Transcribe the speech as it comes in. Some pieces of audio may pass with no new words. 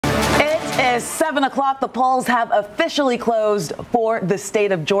is 7 o'clock. The polls have officially closed for the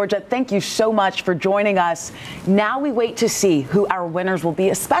state of Georgia. Thank you so much for joining us. Now we wait to see who our winners will be,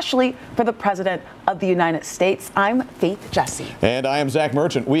 especially for the President of the United States. I'm Faith Jesse. And I am Zach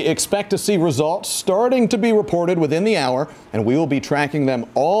Merchant. We expect to see results starting to be reported within the hour, and we will be tracking them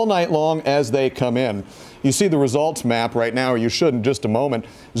all night long as they come in. You see the results map right now, or you should in just a moment.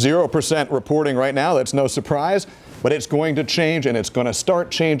 0% reporting right now. That's no surprise. But it's going to change, and it's going to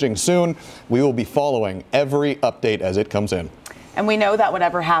start changing soon. We will be following every update as it comes in. And we know that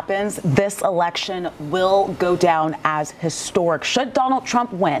whatever happens, this election will go down as historic. Should Donald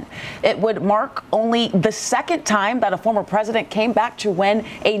Trump win, it would mark only the second time that a former president came back to win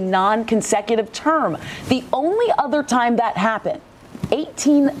a non-consecutive term. The only other time that happened,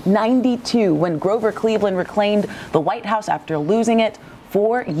 1892, when Grover Cleveland reclaimed the White House after losing it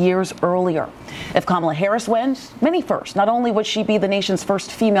 4 years earlier. If Kamala Harris wins, many firsts. Not only would she be the nation's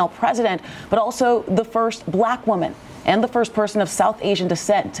first female president, but also the first black woman and the first person of South Asian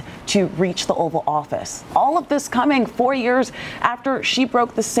descent to reach the Oval Office. All of this coming 4 years after she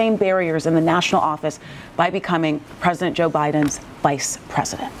broke the same barriers in the national office by becoming President Joe Biden's vice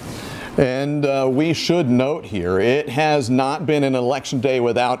president. And we should note here, it has not been an election day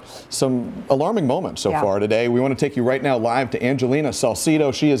without some alarming moments so far today. We want to take you right now live to Angelina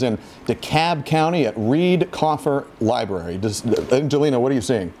Salcido. She is in DeKalb County at Reed Coffer Library. Angelina, what are you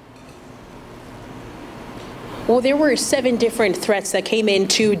seeing? Well, there were 7 different threats that came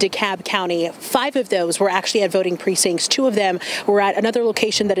into DeKalb County. 5 of those were actually at voting precincts. 2 of them were at another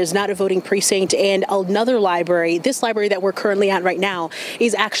location that is not a voting precinct and another library. This library that we're currently at right now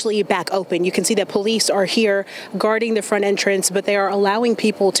is actually back open. You can see that police are here guarding the front entrance, but they are allowing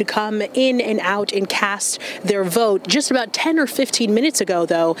people to come in and out and cast their vote. Just about 10 or 15 minutes ago,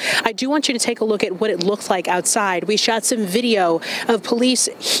 though, I do want you to take a look at what it looks like outside. We shot some video of police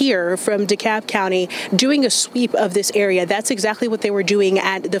here from DeKalb County doing a sweep of this area. That's exactly what they were doing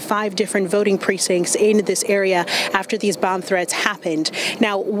at the 5 different voting precincts in this area after these bomb threats happened.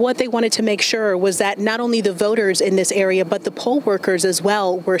 Now, what they wanted to make sure was that not only the voters in this area, but the poll workers as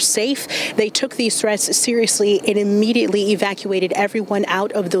well were safe. They took these threats seriously and immediately evacuated everyone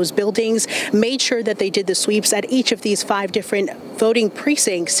out of those buildings, made sure that they did the sweeps at each of these 5 different voting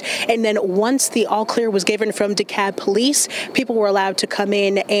precincts. And then once the all clear was given from DeKalb police, people were allowed to come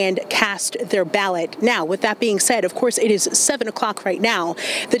in and cast their ballot. Now, with that being said, of course, it is 7 o'clock right now.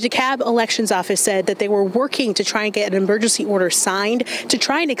 The DeKalb Elections Office said that they were working to try and get an emergency order signed to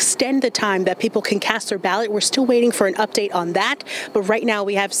try and extend the time that people can cast their ballot. We're still waiting for an update on that. But right now,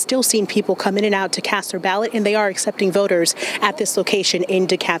 we have still seen people come in and out to cast their ballot, and they are accepting voters at this location in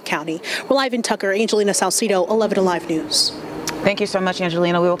DeKalb County. We're live in Tucker. Angelina Salcido, 11 Alive News. Thank you so much,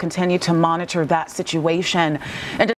 Angelina. We will continue to monitor that situation. And